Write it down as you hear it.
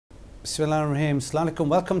Bismillahirrahmanirrahim. Assalamu alaikum.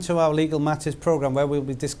 Welcome to our Legal Matters program where we'll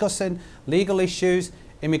be discussing legal issues,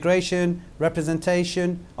 immigration,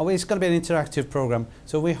 representation. It's going to be an interactive program.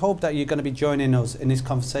 So we hope that you're going to be joining us in this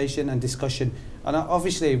conversation and discussion. And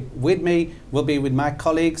obviously with me will be with my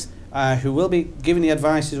colleagues who will be giving the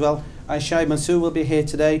advice as well. Shai Mansoor will be here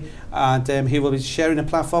today and he will be sharing a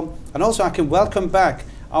platform. And also I can welcome back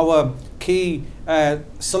our key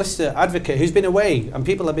solicitor advocate who's been away and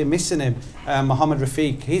people have been missing him, Mohammed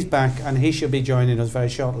Rafiq. He's back and he should be joining us very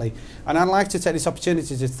shortly. And I'd like to take this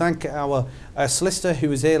opportunity to thank our solicitor who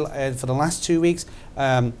was here for the last 2 weeks.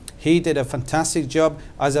 He did a fantastic job,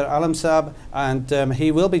 Azhar Alam Saab, and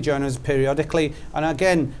he will be joining us periodically. And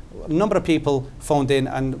again, a number of people phoned in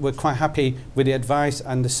and we're quite happy with the advice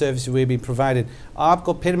and the services we've been provided.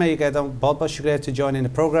 आपको फिर मैं ये कहता हूँ बहुत बहुत शुक्रिया to join in the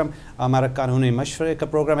program. हमारा कानूनी मशवरे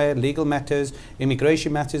का program है, legal matters,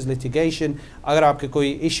 immigration matters, litigation. अगर आपके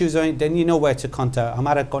कोई issues हैं, then you know where to contact.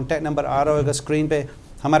 हमारा contact number आ रहा होगा screen पे.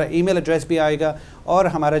 हमारा ईमेल एड्रेस भी आएगा और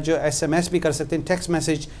हमारा जो एसएमएस भी कर सकते हैं, टेक्स्ट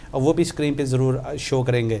मैसेज, और वो भी स्क्रीन पे ज़रूर शो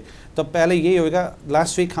करेंगे. तो पहले ये होगा,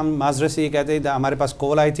 लास्ट वीक हम माजरत से ये कहते हैं हमारे पास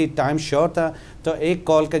कॉल आई थी, टाइम शॉर्ट था, तो एक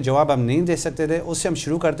कॉल का जवाब हम नहीं दे सकते थे, उससे हम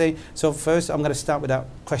शुरू करते हैं. So first I am going to start with that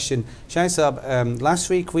question. Shahid साहब,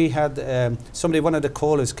 last week we had somebody, one of the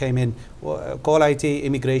callers came in, call आई थी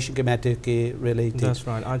इमिग्रेशन के मैटर के related. That's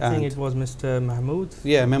right. I think it was Mr. Mahmood.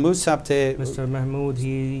 Yeah, Mahmood साहब थे. Mr. Mahmood,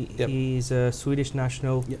 he's a Swedish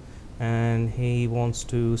national. Yep. And he wants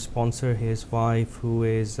to sponsor his wife who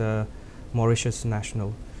is a Mauritius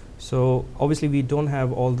national. So obviously we don't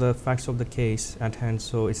have all the facts of the case at hand,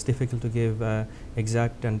 so it's difficult to give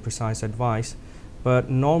exact and precise advice. But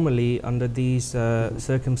normally under these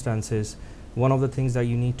circumstances, one of the things that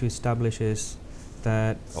you need to establish is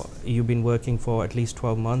that you've been working for at least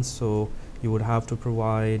 12 months, so you would have to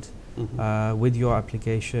provide with your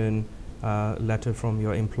application letter from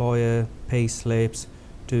your employer, pay slips,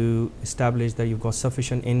 to establish that you've got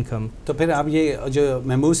sufficient income. तो फिर आप ये जो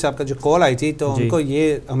महमूद साहब का जो call आई थी, तो उनको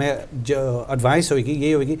ये हमें जो एडवाइस होगी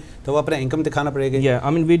ये होगी, तो वो अपना इनकम दिखाना पड़ेगा. Yeah,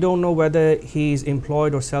 I mean we don't know whether he's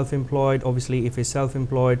employed or self-employed. Obviously, if he's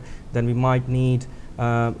self-employed, then we might need,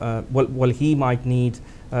 he might need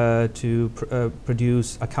to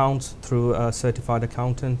produce accounts through a certified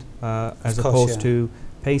accountant as opposed to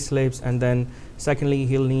pay slips, and then secondly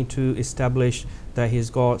he'll need to establish that he's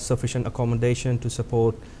got sufficient accommodation to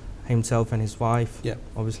support himself and his wife. Yeah.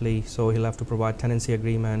 Obviously, so he'll have to provide tenancy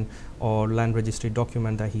agreement or land registry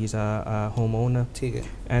document that he's a homeowner.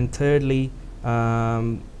 And thirdly,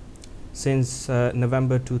 since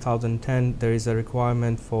November 2010, there is a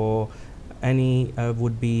requirement for any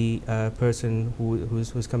would-be person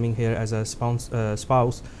who's coming here as a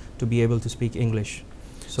spouse to be able to speak English.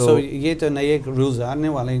 So ये तो नए rules आने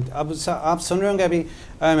वाले हैं. अब आप सुन रहे होंगे अभी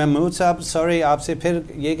महमूद साहब, sorry आपसे फिर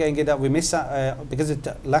ये कहेंगे that we missed because of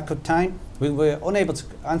lack of time we were unable to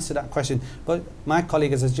answer that question, but my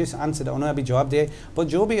colleague has just answered it, उन्होंने अभी जवाब दिया. But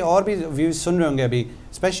जो भी और भी views सुन रहे होंगे अभी,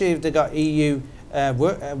 especially if they got EU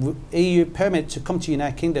permit to come to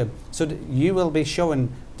United Kingdom, so you will be showing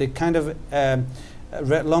the kind of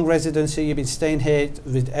long residency you've been staying here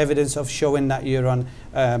with evidence of showing that you're on,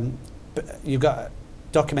 you got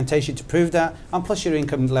documentation to prove that, and plus your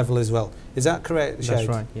income level as well. Is that correct, Shahid? That's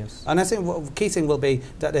right, yes. And I think what the key thing will be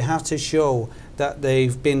that they have to show that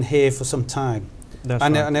they've been here for some time. That's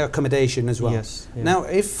and, right. And their accommodation as well. Yes. Yeah. Now,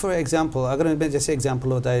 if, for example, I'm going to just say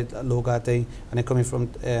example of the लोग आते हैं and they're coming from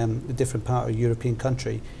a different part of European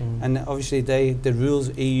country, and obviously the rules,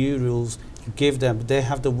 EU rules, give them, they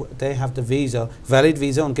have the visa, valid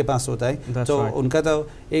visa उनके पास होता है, तो उनका तो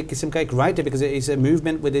एक किस्म का एक right है because it is a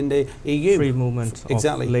movement within the EU. Free movement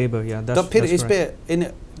exactly. of labor, yeah. तो फिर इस पे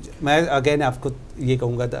मैं again आपको ये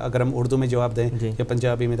कहूँगा अगर हम उर्दू में जवाब दें या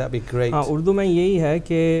पंजाबी में, that be great. हाँ, उर्दू में यही है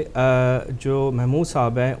कि जो महमूद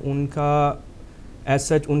साहब हैं उनका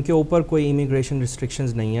as such उनके ऊपर कोई immigration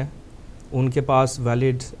restrictions नहीं है, उनके पास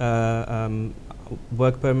valid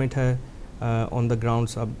work permit है on the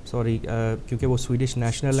grounds, अब sorry क्योंकि वो Swedish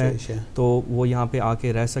national है तो वो यहाँ पे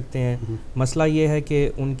आके रह सकते हैं. मसला ये है कि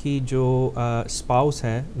उनकी जो spouse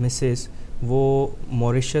है Mrs. वो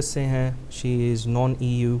Mauritius से हैं, she is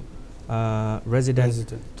non-EU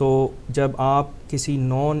resident. तो जब आप किसी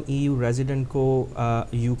non-EU resident को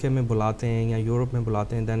UK में बुलाते हैं या यूरोप में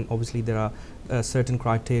बुलाते हैं, then obviously there are certain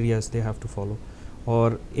criteria they have to follow.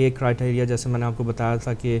 और एक क्राइटेरिया जैसे मैंने आपको बताया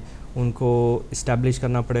था कि उनको इस्टेब्लिश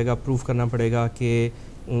करना पड़ेगा, प्रूफ करना पड़ेगा कि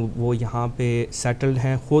वो यहाँ पे सेटल्ड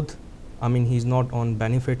हैं खुद. I mean he is not on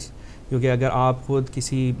benefits, क्योंकि अगर आप खुद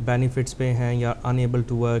किसी बेनिफिट्स पे हैं या अनएबल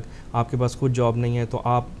टू वर्क, आपके पास खुद जॉब नहीं है, तो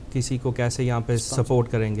आप किसी को कैसे यहाँ पे सपोर्ट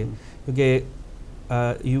करेंगे? क्योंकि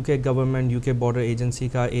UK government, UK border agency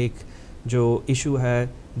का एक जो इशू है,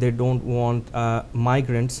 दे डोंट वांट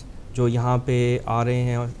माइग्रेंट्स जो यहाँ पे आ रहे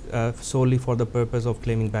हैं solely for the purpose of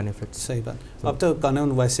claiming benefits. सही बात. अब तो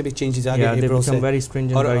कानून वैसे भी चेंजेस आ गए Yeah, they अप्रैल से. become very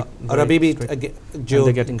stringent, और अभी भी जो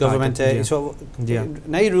they're getting गवर्नमेंट है tighter, इस वक्त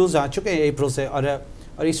नए रूल्स आ चुके हैं अप्रैल से,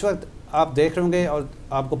 और इस वक्त आप देख रहे होंगे और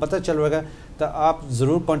आपको पता चल रहा है, तो आप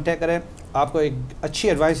ज़रूर कांटेक्ट करें. आपको एक अच्छी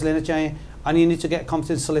एडवाइस लेना चाहिए, and you need to get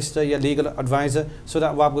competent solicitor या legal advisor so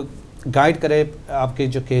that वो आपको गाइड करे आपके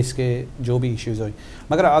जो केस के जो भी इश्यूज़ हो.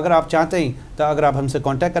 मगर अगर आप चाहते हैं तो अगर आप हमसे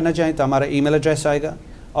कांटेक्ट करना चाहें तो हमारा ईमेल एड्रेस आएगा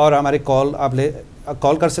और हमारे कॉल आप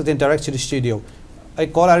कॉल कर सकते हैं डायरेक्ट टू स्टूडियो.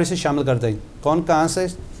 एक कॉल आ रही से शामिल कर दें. कौन कहाँ से?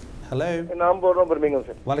 हेलो, इनाम बोल रहा हूँ बर्मिंघम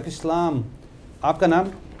से. वालेकुम सलाम. आपका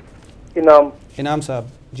नाम? इनाम. इनाम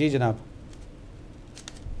साहब जी जनाब,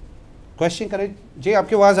 क्वेश्चन करें जी.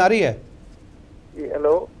 आपकी आवाज़ आ रही है?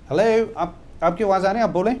 हेलो. हेलो, आपकी आवाज़ आ रही है,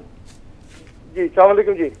 आप बोलें जी. अस्सलाम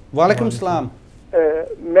वालेकुम जी. वालेकुम सलाम.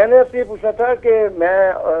 मैंने आपसे ये पूछना था कि मैं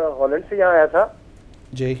हॉलैंड से यहाँ आया था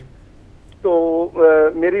जी. तो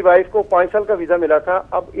मेरी वाइफ को 5 साल का वीज़ा मिला था,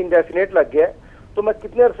 अब इंडेफिनेट लग गया है, तो मैं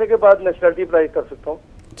कितने अरसे के बाद नेशनलिटी अप्लाई कर सकता हूँ?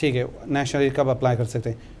 ठीक है, नेशनलिटी कब अप्लाई कर सकते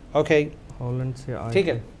हैं? ओके, हॉलैंड से आए. ठीक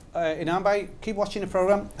है. इनाम भाई, कीप वाचिंग द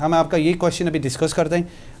प्रोग्राम. हम आपका ये क्वेश्चन अभी डिस्कस करते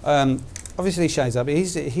हैं. Obviously Shahid Zabi,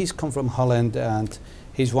 he's come from Holland and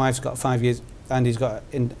his wife's got 5 years and he's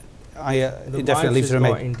got indefinite leave to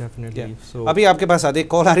remain. Indefinite leave. So अभी आपके पास आधे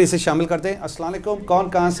कॉल आ रही से शामिल करते हैं. अस्सलाम वालेकुम. कौन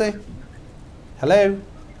कहाँ से? हेलो.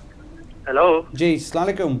 हेलो जी, अस्सलाम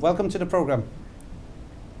वालेकुम. Welcome to the programme.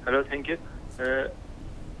 Hello, thank you.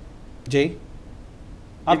 जी,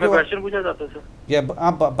 आपका क्वेश्चन पूछा जाता है सर? या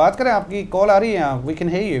आप बात करें, आपकी कॉल आ रही है, वी कैन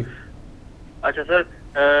हियर यू. अच्छा सर,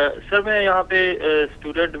 सर मैं यहाँ पे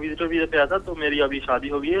स्टूडेंट विजिटर वीजा पे आया था, तो मेरी अभी शादी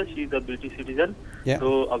हो गई है, she is a British citizen.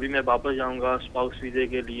 तो अभी मैं वापस जाऊँगा स्पाउस वीजे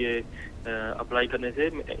के लिए अप्लाई करने से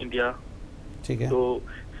इंडिया. ठीक है. तो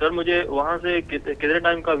सर मुझे वहाँ से कितने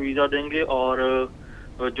टाइम का वीज़ा देंगे, और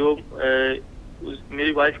जो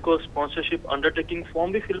मेरी वाइफ को स्पॉन्सरशिप अंडरटेकिंग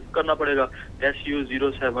फॉर्म भी फिल करना पड़ेगा,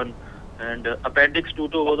 SU07 एंड अपेंडिक्स 2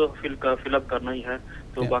 तो वो तो फिलअप करना ही है,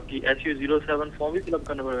 तो बाकी SU07 फॉर्म भी फिलअप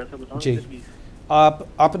करना पड़ेगा. सर बताओ प्लीज. आप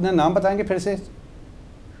अपना नाम बताएंगे फिर से?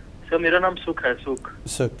 सर मेरा नाम सुख है.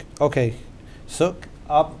 सुख. ओके सुख,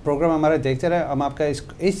 आप प्रोग्राम हमारे देखते रहे. हम आपका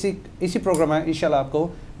इसी प्रोग्राम में इंशाल्लाह आपको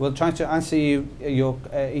we'll try to answer your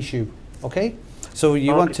issue. Okay, so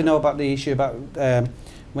you want to know about the issue about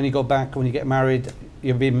when you go back, when you get married,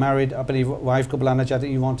 you've been married, अपनी wife को बुलाना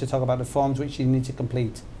चाहते, you want to talk about the forms which you need to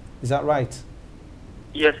complete. Is that right?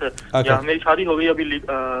 Yes sir. यहाँ मेरी शादी हो गई अभी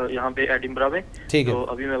यहाँ पे एडिनबरा में. ठीक है. तो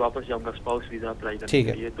अभी मैं वापस जाऊँगा स्पाउस वीजा अप्लाई करने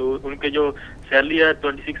के लिए. तो उनके जो सैलरी है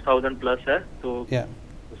 26,000 प्लस है, तो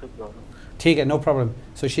ठीक है, no problem.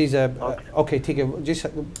 So she is okay. ठीक है, जिस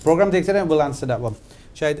प्रोग्राम देखते रहे, विल आंसर दैट वन.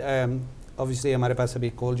 शायद ऑब्वियसली हमारे पास अभी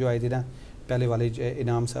कॉल जो आई थी ना पहले वाले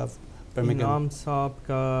इनाम साहब. इनाम साहब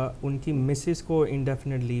का उनकी मिसेस को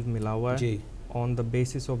इंडेफिनिट लीव मिला हुआ है जी. On the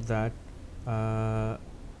basis of that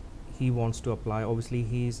he wants to apply. Obviously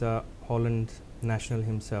he is a Holland national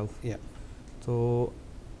himself. Yeah. So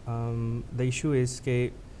the issue is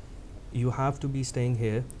you have to be staying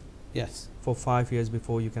here. Yes. For 5 years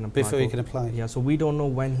before you can apply. Before you can apply. Yeah. So we don't know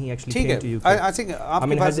when he actually came to UK. I think. I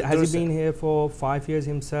mean, has he been here for 5 years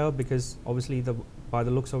himself? Because obviously by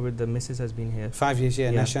the looks of it, the missus has been here. 5 years,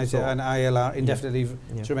 yeah. Nationality so and ILR indefinitely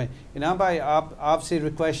to remain. इनाम भाई, आपसे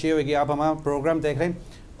request ये होगी, आप हमारा programme देख रहे हैं,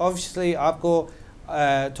 ऑब्वियसली आपको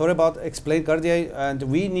थोड़े बहुत एक्सप्लेन कर दिया, and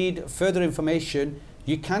we need further information.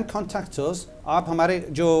 You can contact us. आप हमारे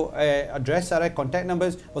जो एड्रेस आ रहा है, कॉन्टैक्ट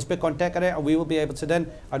नंबर्स, उस पर कॉन्टैक्ट करें, we will be able to then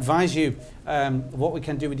advise you what we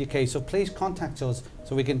can do with your case. So please contact us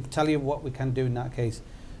so we can tell you what we can do in that case.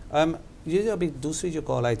 ये जो अभी दूसरी जो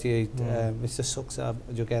call आई थी, mister सुख साहब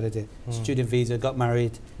जो कह रहे थे, student visa, got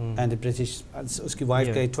married and British, उसकी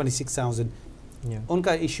वाइफ गई 26,000.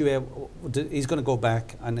 उनका इशू है, he is gonna go back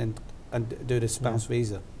and do the spouse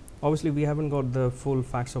visa. Obviously we haven't got the full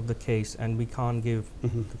facts of the case, and we can't give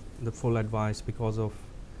the full advice because of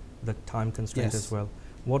the time constraint as well.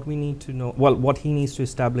 What we need to know, well, what he needs to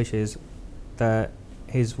establish is that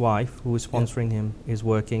his wife, who is sponsoring him, is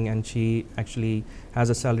working, and she actually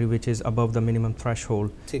has a salary which is above the minimum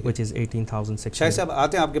threshold, which is 18,600. शायद साहब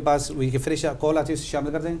आते हैं आपके पास, we के फिर call आती है, उसे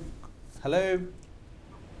शामिल कर दें. हेलो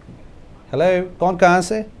हेलो, कौन कहाँ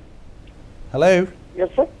से? हेलो.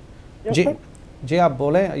 Yes sir. जी जी, आप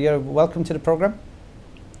बोले. You are welcome to the programme.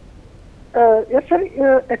 Yes sir,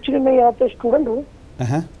 actually मैं यहाँ पे स्टूडेंट हूँ.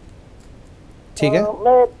 ठीक है.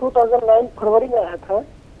 मैं 2009 फरवरी में आया था.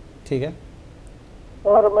 ठीक है.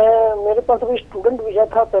 और मेरे पास अभी स्टूडेंट वीजा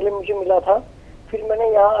था, पहले मुझे मिला था, फिर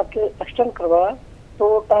मैंने यहाँ आके एक्सटेंड करवाया, तो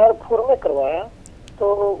टायर 4 में करवाया, तो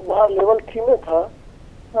वहाँ लेवल 3 में था।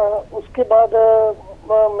 उसके बाद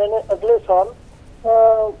मैंने अगले साल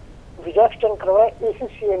वीजा एक्सटेंड करवाया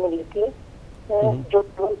ACCA में लेके, जो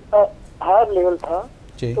हायर लेवल था,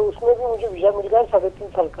 तो उसमें भी मुझे वीजा मिल गया 3.5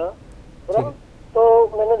 साल का, बराबर। तो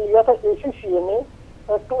मैंने लिया था ACCA में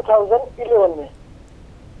 2011 में,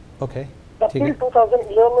 ओके, ठीक है,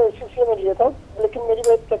 2011 में ACCA में लिया था। लेकिन मेरी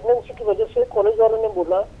प्रेगनेंसी की वजह से कॉलेज वालों ने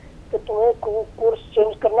बोला कि तुम्हें कोर्स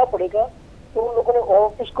चेंज करना पड़ेगा, तो उन लोगों ने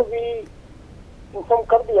ऑफिस को भी इन्फॉर्म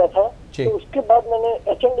कर दिया था। तो उसके बाद मैंने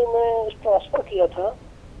HND में ट्रांसफर किया था।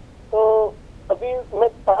 तो अभी मैं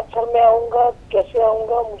 5 साल में आऊँगा, कैसे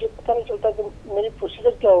आऊँगा मुझे पता नहीं चलता कि मेरी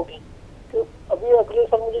प्रोसीजर क्या होगी। तो अभी अगले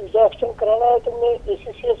साल मुझे वीजा एक्सटेंड कराना है, तो मैं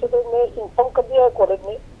ACCA से तो मैं इन्फॉर्म कर दिया है कॉलेज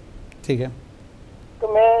में, ठीक है,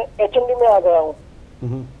 तो मैं HND में आ गया हूँ।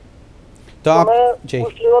 तो आप मैं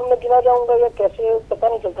उस लेवल में गिना जाऊँगा या कैसे, पता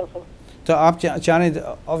नहीं चलता सर। तो आप चाह रहे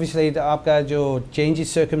ऑब्वियसली आपका जो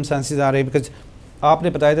चेंजेस सर्कमस्टांसेस आ रहे हैं, बिकॉज आपने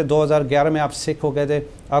बताया था 2011 में आप सिक हो गए थे,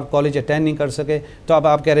 आप कॉलेज अटेंड नहीं कर सके, तो अब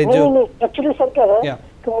आप कह रहे हैं जो नहीं, एक्चुअली सर क्या है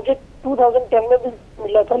कि मुझे 2010 में भी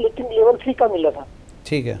मिला था, लेकिन लेवल 3 का मिला था,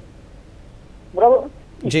 ठीक है,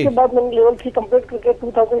 बराबर। इसके बाद मैंने लेवल 3 कंप्लीट करके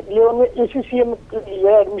 2011 में ACCA में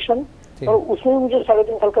लिया एडमिशन, और उसमें मुझे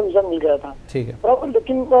 3.5 साल का वीजा मिल गया था, ठीक है, बराबर।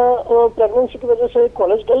 लेकिन प्रेगनेंसी की वजह से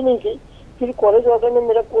कॉलेज गई नहीं थी, फिर कॉलेज वाले ने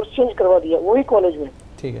मेरा कोर्स चेंज करवा दिया वही कॉलेज में,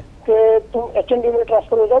 ठीक है, कि तुम HND में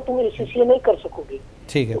ट्रांसफर हो जाओ, तुम ACCA नहीं कर सकोगे,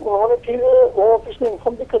 ठीक है। तो उन्होंने फिर वो ऑफिस में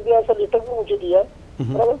इन्फॉर्म भी कर दिया, ऐसा लेटर भी मुझे दिया,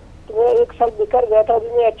 बराबर। तो मैं 1 साल बेकार गया था। अभी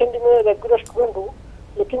मैं HND में रेगुलर स्टूडेंट हूँ,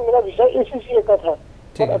 लेकिन मेरा वीजा ACCA का था,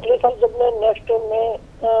 और अगले साल जब मैं नेक्स्ट मैं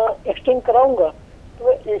एक्सटेंड कराऊंगा, तो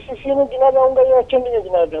मैं ACCA में गिना जाऊंगा या HND में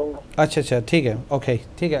गिना जाऊंगा। अच्छा, ठीक है, ओके,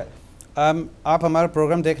 ठीक है। आप हमारा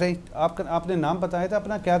प्रोग्राम देख रहे हैं, आपने नाम बताया था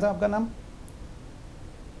अपना, क्या था आपका नाम?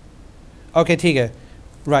 ओके, ठीक है,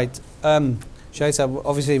 राइट। शाहिद साहब,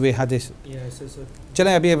 ऑब्वियसली वी हैड दिस,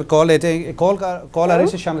 चलें अभी कॉल लेते हैं, कॉल आ रही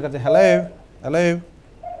से शामिल करते हैं। Hello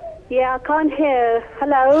Yeah, I can't hear.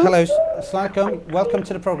 Hello. अस्सलाम वालेकुम, welcome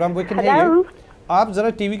to the programme, we can hear you. आप जरा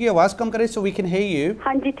टीवी की आवाज़ कम करें so we can hear you.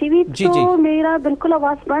 हाँ जी, टीवी तो मेरा बिल्कुल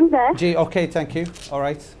आवाज़ बंद है जी, ओके, थैंक यू,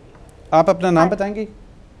 ऑलराइट। आप अपना नाम बताएंगी?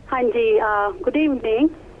 हाँ जी, गुड इवनिंग।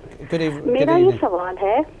 Good evening. मेरा ये सवाल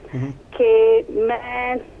है कि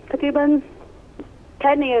मैं तकरीबन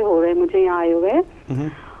 10 ईयर हो गए मुझे यहाँ आए हुए,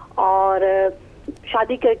 और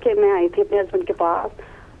शादी करके मैं आई थी अपने हस्बैंड के पास,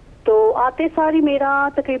 तो आते सारी मेरा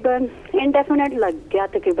तकरीबन इंडेफिनेट लग गया,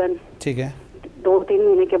 तकरीबन, ठीक है, 2-3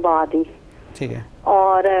 महीने के बाद ही, ठीक है।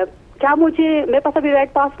 और क्या मुझे, मेरे पास अभी रेड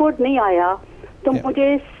पासपोर्ट नहीं आया, तो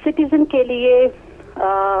मुझे सिटीजन के लिए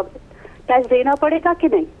टैक्स देना पड़ेगा कि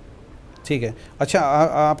नहीं? ठीक है, अच्छा,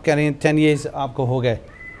 आप कह रहे हैं 10 ईयर्स आपको हो गए?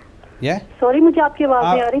 सॉरी, मुझे आपकी आवाज़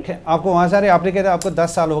नहीं आ रही। आपको वहाँ से आ रही, आपने कहा आपको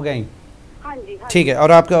 10 साल हो गए? हाँ जी, ठीक है।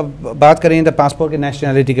 और आप बात करें द पासपोर्ट के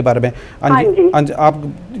नेशनलिटी के बारे में, आप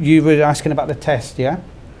you were asking about the test, या?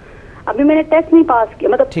 अभी मैंने टेस्ट नहीं पास किया,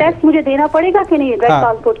 मतलब टेस्ट मुझे देना पड़ेगा कि नहीं रेड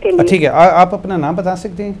पासपोर्ट के लिए? ठीक है, आप अपना नाम बता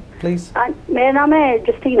सकते हैं प्लीज? मेरा नाम है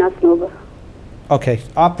जस्टीना स्नोबर। ओके,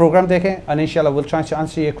 आप प्रोग्राम देखें and inshallah we'll try to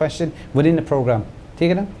answer your question within the program. ठीक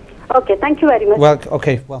है ना? Okay, thank you very much. Well,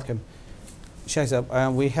 okay, welcome. Shahzab,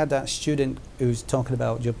 we had that student who's talking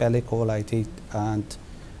about जो पहले call आई थी, and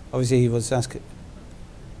obviously he was asking.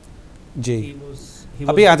 जी,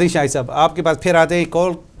 अभी आते हैं शाहिद, आपके पास फिर आते हैं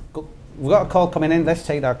call, we got a call coming in, let's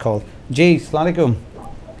take that call. जी, अस्सलाम वालेकुम।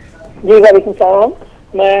 जी, वालेकुम सलाम।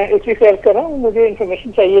 मैं इसी शेयर कर रहा हूँ, मुझे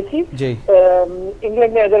इन्फॉर्मेशन चाहिए थी जी।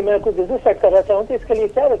 इंग्लैंड में अगर मैं कोई बिजनेस सेट करना चाहूँ तो इसके लिए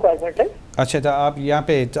क्या रिक्वायरमेंट है? अच्छा, तो आप यहाँ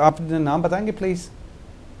पे, तो आप नाम बताएंगे प्लीज?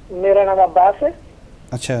 मेरा नाम अब्बास है।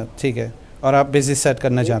 अच्छा, ठीक है, और आप बिजनेस सेट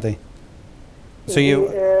करना चाहते हैं? सो यू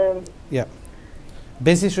या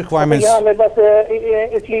बिजनेस रिक्वायरमेंट्स? यहाँ मेरे पास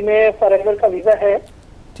इटली में फॉरेनर का वीजा है।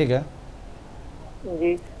 ठीक है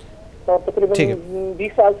जी, तो तकरीबन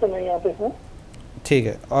 20 साल से मैं यहाँ पे हूँ। ठीक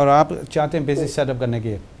है, और आप चाहते हैं बिजनेस सेटअप करने के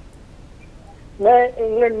लिए? मैं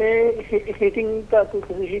इंग्लैंड में हीटिंग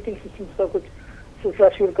सिस्टम का कुछ सिलसिला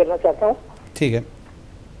शुरू करना चाहता हूँ। ठीक है,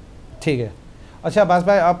 ठीक है। अच्छा अब्बास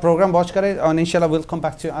भाई, आप प्रोग्राम वॉच करें और इंशाल्लाह will come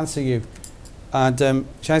back to answer you. And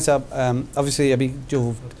Shahid साहब, ऑब्वियसली अभी जो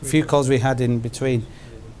few calls we had in between,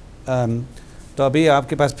 तो अभी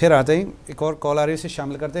आपके पास फिर आते हैं, एक और कॉल आ रही है, उसे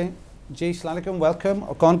शामिल करते हैं। जी, अस्सलाम वालेकुम, वेलकम।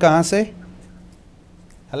 और कौन कहाँ से?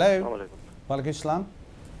 हेलो, वालेकुम सलाम।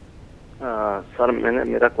 सर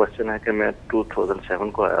मेरा क्वेश्चन है कि मैं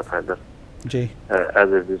 2007 को आया था इधर जी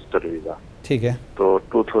एज ए विजिटर वीज़ा। ठीक है, तो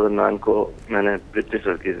 2009 को मैंने ब्रिटिश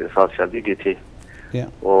लड़की के साथ शादी की थी,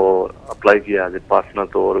 और अप्लाई किया एज ए पार्टनर,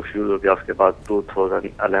 तो रिफ्यूज हो गया। उसके बाद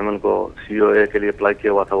 2011 को COA के लिए अप्लाई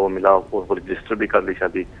किया हुआ था, वो मिला और रजिस्टर भी कर ली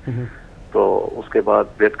शादी। तो उसके बाद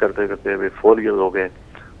वेट करते करते अभी 4 ईयर हो गए।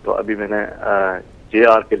 तो अभी मैंने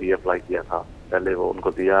JR के लिए अप्लाई किया था। पहले वो उनको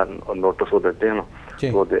दिया और नोटिस वो देते हैं ना,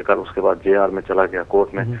 वो देकर उसके बाद JR में चला गया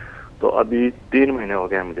कोर्ट में। तो अभी 3 महीने हो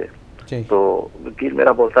गए मुझे। तो वकील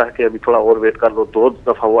मेरा बोलता है कि अभी थोड़ा और वेट कर लो। 2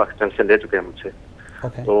 दफा वो एक्सटेंशन ले चुके हैं मुझसे।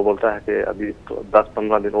 तो वो बोलता है कि अभी तो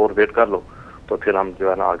 10-15 दिन और वेट कर लो, तो फिर हम जो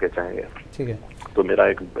है ना आगे जाएंगे। ठीक है। तो मेरा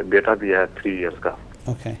एक बेटा भी है 3 इयर्स का।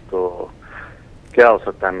 तो क्या हो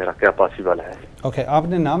सकता है, मेरा क्या पॉसिबल है?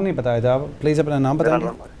 आपने नाम नहीं बताया था, प्लीज अपना नाम बताएंगे।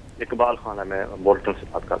 इकबाल खान है, मैं बोल्टन से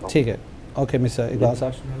बात कर रहा हूँ। ठीक है, ओके मिस्टर इकबाल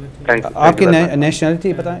साहब, आपकी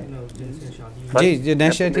नेशनलिटी बताएं। जी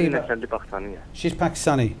नेशनलिटी पाकिस्तानी है। शी इज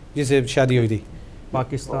पाकिस्तानी, जिसे शादी हुई थी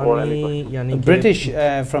पाकिस्तानी यानी British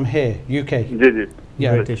from here UK। Ji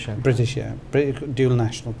British dual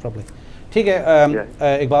national probably. ठीक है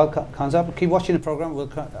इकबाल खान साहब, keep watching the programme,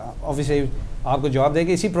 obviously आपको जवाब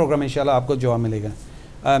देगी इसी प्रोग्राम में, इंशाल्लाह आपको जवाब मिलेगा।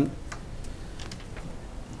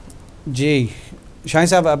 जी शाहिद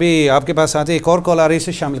साहब, अभी आपके पास आते एक और कॉल आ रही है,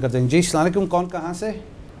 इसे शामिल करते हैं। जी अस्सलाम वालेकुम, कौन कहाँ से?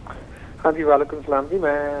 हाँ जी वालेकुम सलाम जी,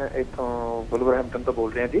 मैं इथों वुलवरहैम्पटन तो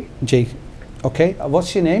बोल रहे हैं जी। Okay,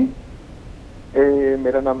 what's your name?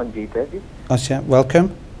 मेरा नाम मनजीत है जी। अच्छा, वेलकम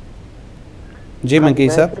जी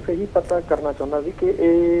मनजीत साहब। मैं सिर्फ यही पता करना चाਹੁੰਦਾ ਸੀ ਕਿ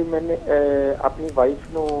मैंने अपनी वाइफ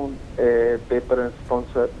ਨੂੰ पेपर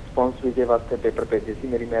स्पॉन्स ਵੀਜ਼ੇ ਵਾਸਤੇ पेपर ਭੇਜੇ ਸੀ।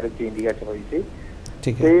 ਮੇਰੀ ਮੈਰਿਜ ਇੰਡੀਆ 'ਚ ਹੋਈ ਸੀ।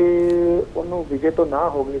 ਠੀਕ ਹੈ। ਤੇ ਉਹਨੂੰ ਵੀਜ਼ੇ ਤੋਂ ਨਾ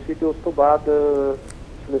ਹੋ ਗਈ ਸੀ ਤੇ ਉਸ ਤੋਂ ਬਾਅਦ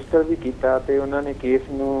ਸਲਿਸਟਰ ਵੀ ਕੀਤਾ ਤੇ ਉਹਨਾਂ ਨੇ ਕੇਸ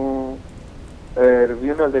ਨੂੰ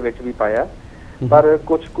ਰਿਵਿਊਨਲ ਦੇ ਵਿੱਚ ਵੀ ਪਾਇਆ, ਪਰ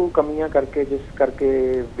ਕੁਝ ਕੁ ਕਮੀਆਂ ਕਰਕੇ ਜਿਸ ਕਰਕੇ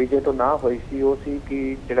ਵੀਜ਼ੇ ਤੋਂ ਨਾ ਹੋਈ ਸੀ ਉਹ ਸੀ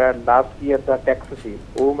ਕਿ ਜਿਹੜਾ ਲਾਸਟ ਈਅਰ ਦਾ ਟੈਕਸ ਸੀ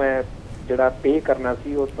ਉਹ ਮੈਂ ਜਿਹੜਾ ਪੇ ਕਰਨਾ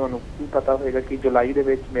ਸੀ, ਉਹ ਤੁਹਾਨੂੰ ਕੀ ਪਤਾ ਹੋਏਗਾ ਕਿ ਜੁਲਾਈ ਦੇ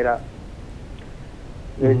ਵਿੱਚ ਮੇਰਾ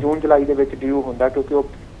ਜੂਨ ਜੁਲਾਈ ਦੇ ਵਿੱਚ ਡਿਊ ਹੁੰਦਾ, ਕਿਉਂਕਿ ਉਹ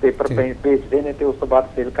ਪੇਪਰ ਭੇਜਦੇ ਨੇ ਤੇ ਉਸ ਤੋਂ ਬਾਅਦ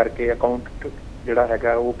ਫਿਲ ਕਰਕੇ ਅਕਾਊਂਟ ਜਿਹੜਾ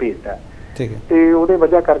ਹੈਗਾ ਉਹ ਭੇਜਦਾ। ਠੀਕ ਹੈ। ਤੇ ਉਹਦੇ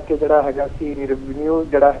ਵਜ੍ਹਾ ਕਰਕੇ ਜਿਹੜਾ ਹੈਗਾ ਸੀ ਰਿਵਨਿਊ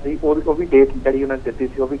ਜਿਹੜਾ ਸੀ ਉਹ ਵੀ ਡੇਟ ਜਿਹੜੀ ਉਹਨਾਂ ਨੇ ਦਿੱਤੀ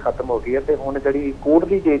ਸੀ ਉਹ ਵੀ ਖਤਮ ਹੋ ਗਈ ਹੈ। ਤੇ ਹੁਣ ਜਿਹੜੀ ਕੋਰਟ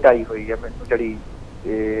ਦੀ ਡੇਟ ਆਈ ਹੋਈ ਹੈ ਮੈਨੂੰ, ਜਿਹੜੀ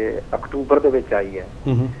ਅਕਤੂਬਰ ਦੇ ਵਿੱਚ ਆਈ ਹੈ।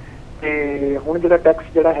 ਤੇ ਹੁਣ ਜਿਹੜਾ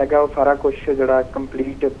ਟੈਕਸ ਜਿਹੜਾ ਹੈਗਾ ਉਹ ਸਾਰਾ ਕੁਝ ਜਿਹੜਾ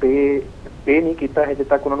ਕੰਪਲੀਟ ਪੇ ਨਹੀਂ ਕੀਤਾ ਹਜੇ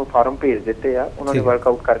ਤੱਕ। ਉਹਨਾਂ ਨੂੰ ਫਾਰਮ ਭੇਜ ਦਿੱਤੇ ਆ, ਉਹਨਾਂ ਨੇ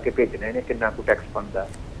ਵਰਕਆਊਟ ਕਰਕੇ ਭੇਜਣੇ ਨੇ ਕਿੰਨਾ ਕੁ ਟੈਕਸ ਬਣਦਾ।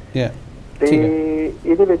 ਤੇ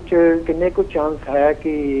ਇਹਦੇ ਵਿੱਚ ਕਿੰਨੇ ਕੁ ਚਾਂਸ ਹੈ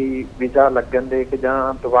ਕਿ ਵੀਜ਼ਾ ਲੱਗਣ ਦੇ, ਕਿ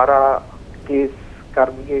ਜਾਂ ਦੁਬਾਰਾ ਕੇਸ कर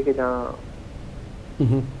दिए कि जहाँ।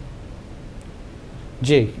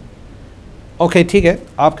 जी ओके, ठीक है,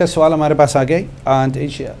 आपका सवाल हमारे पास आ गया एंड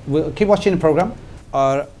कीप वाचिंग प्रोग्राम,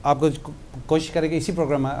 और आपको कोशिश करेंगे इसी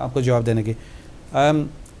प्रोग्राम में आपको जवाब देने की।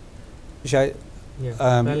 शायद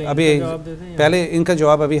अभी पहले इनका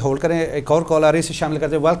जवाब अभी होल्ड करें, एक और कॉल आ रही है, इसे शामिल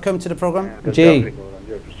करते हैं। Welcome to the programme. Ji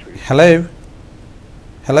hello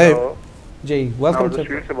ji, welcome to.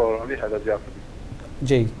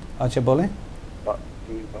 जी अच्छा बोलें।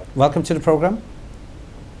 Welcome to the programme.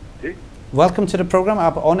 Welcome to the programme,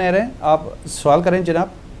 आप ऑन एयर हैं, आप सवाल करें जनाब।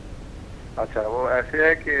 अच्छा, वो ऐसे है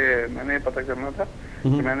कि मैंने पता करना था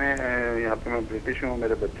कि मैंने यहाँ पे मैं ब्रिटिश हूँ,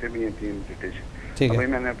 मेरे बच्चे भी हैं 3 ब्रिटिश। ठीक है। अभी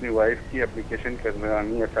मैंने अपनी वाइफ की एप्लीकेशन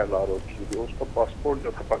करवानी है FLR होती है, उसका पासपोर्ट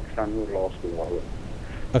जो था पाकिस्तानी लॉस हुआ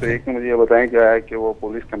हुआ। तो एक मुझे ये बताएं क्या है कि वो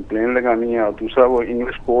पुलिस कंप्लेन लगानी है, और दूसरा वो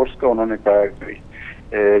इंग्लिश कोर्स का उन्होंने कहा है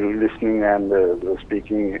listening and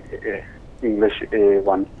speaking English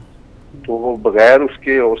A1, तो वो बगैर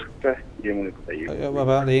उसके हो सकता है, ये मुझे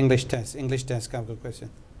बताइए। इंग्लिश टेस्ट का आपका क्वेश्चन।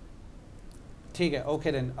 ठीक है,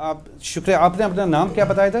 ओके देन, आप शुक्रिया। आपने अपना नाम क्या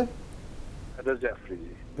बताया था? रज़ा जाफरी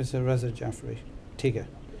जी। मिस्टर रज़ा जाफरी, ठीक है।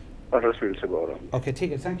 हडर्सफील्ड से बोल रहा हूँ। Okay,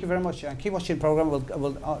 ठीक है, thank you very much. Keep watching the program.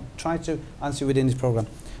 We'll try to answer within this program.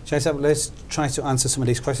 Shahid साहब, let's try to answer some of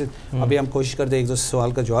these questions. अभी हम कोशिश करते हैं एक दो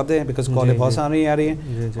सवाल का जवाब दें, because कॉलें बहुत सारी आ रही हैं,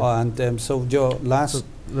 and so जो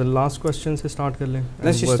the last question से start कर लें।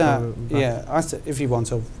 Let's just start, yeah, ask if you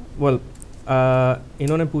want so. Well,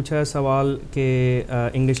 इन्होंने पूछा है सवाल के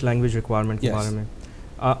English language requirement के बारे में।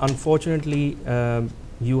 Unfortunately,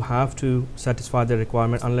 you have to satisfy the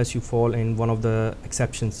requirement unless you fall in one of the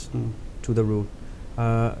exceptions to the rule.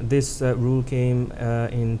 This rule came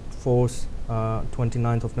in force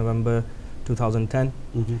 29th of November 2010,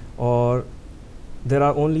 or there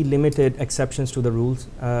are only limited exceptions to the rules.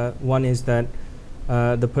 One is that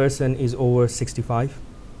the person is over 65,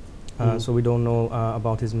 so we don't know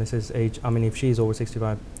about his Mrs. age. I mean, if she is over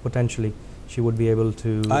 65, potentially she would be able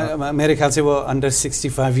to. मेरे ख्याल से वो under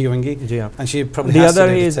 65 ही होंगी, and she probably the has other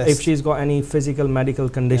to do is the test. if she's got any physical medical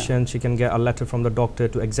condition, she can get a letter from the doctor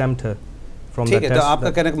to exempt her ठीक है, तो आपका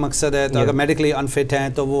कहने का मकसद है तो अगर मेडिकली अनफिट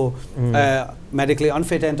हैं तो वो मेडिकली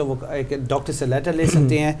अनफिट हैं तो वो एक डॉक्टर से लेटर ले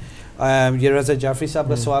सकती हैं। ये रज़ा जाफरी साहब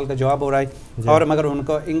का सवाल का जवाब हो रहा है। और मगर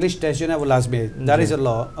उनको इंग्लिश टेस्ट जो है वो लाजमी है, दैट इज़ अ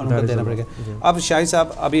लॉ, उनको देना पड़ेगा। अब शाहिद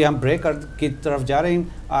साहब अभी हम ब्रेक की तरफ जा रहे हैं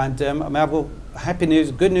एंड मैं आपको हैप्पी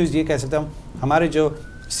न्यूज़, गुड न्यूज़ ये कह सकता हूँ, हमारे जो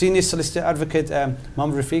Senior Solicitor Advocate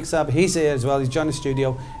Mohammed Rafiq Saab, he's here as well, he's joined the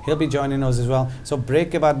studio, he'll be joining us as well. So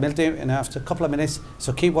break के बाद मिलते हैं in after a couple of minutes,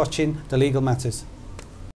 so keep watching The Legal Matters.